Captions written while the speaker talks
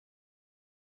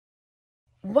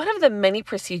One of the many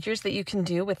procedures that you can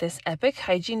do with this Epic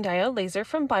Hygiene Diode laser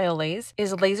from Biolase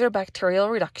is laser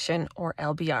bacterial reduction, or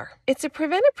LBR. It's a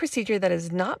preventive procedure that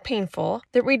is not painful,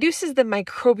 that reduces the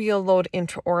microbial load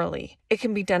intraorally. It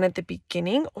can be done at the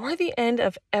beginning or the end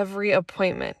of every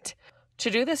appointment. To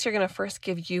do this, you're going to first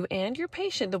give you and your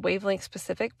patient the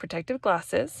wavelength-specific protective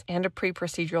glasses and a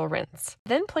pre-procedural rinse.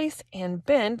 Then place and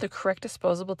bend the correct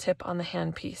disposable tip on the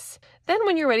handpiece. Then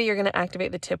when you're ready, you're going to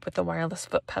activate the tip with the wireless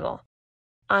foot pedal.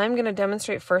 I'm going to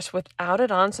demonstrate first without it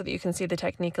on so that you can see the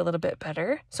technique a little bit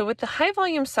better. So with the high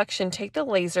volume suction, take the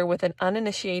laser with an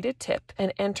uninitiated tip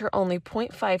and enter only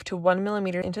 0.5 to 1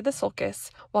 millimeter into the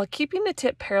sulcus while keeping the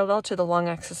tip parallel to the long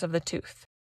axis of the tooth.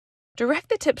 Direct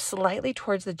the tip slightly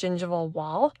towards the gingival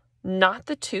wall, not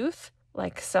the tooth,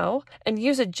 like so, and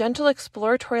use a gentle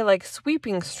exploratory like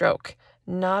sweeping stroke,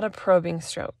 not a probing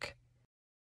stroke.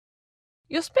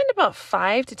 You'll spend about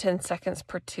 5 to 10 seconds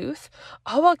per tooth,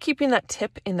 all while keeping that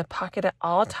tip in the pocket at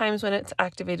all times when it's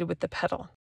activated with the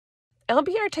pedal.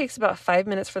 LBR takes about 5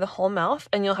 minutes for the whole mouth,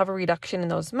 and you'll have a reduction in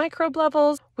those microbe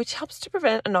levels, which helps to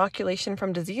prevent inoculation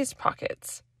from diseased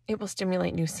pockets. It will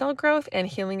stimulate new cell growth and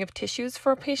healing of tissues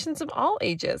for patients of all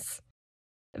ages.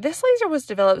 This laser was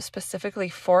developed specifically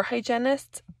for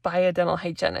hygienists by a dental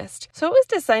hygienist, so it was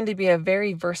designed to be a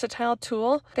very versatile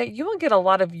tool that you will get a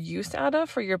lot of use out of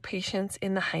for your patients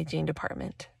in the hygiene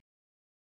department.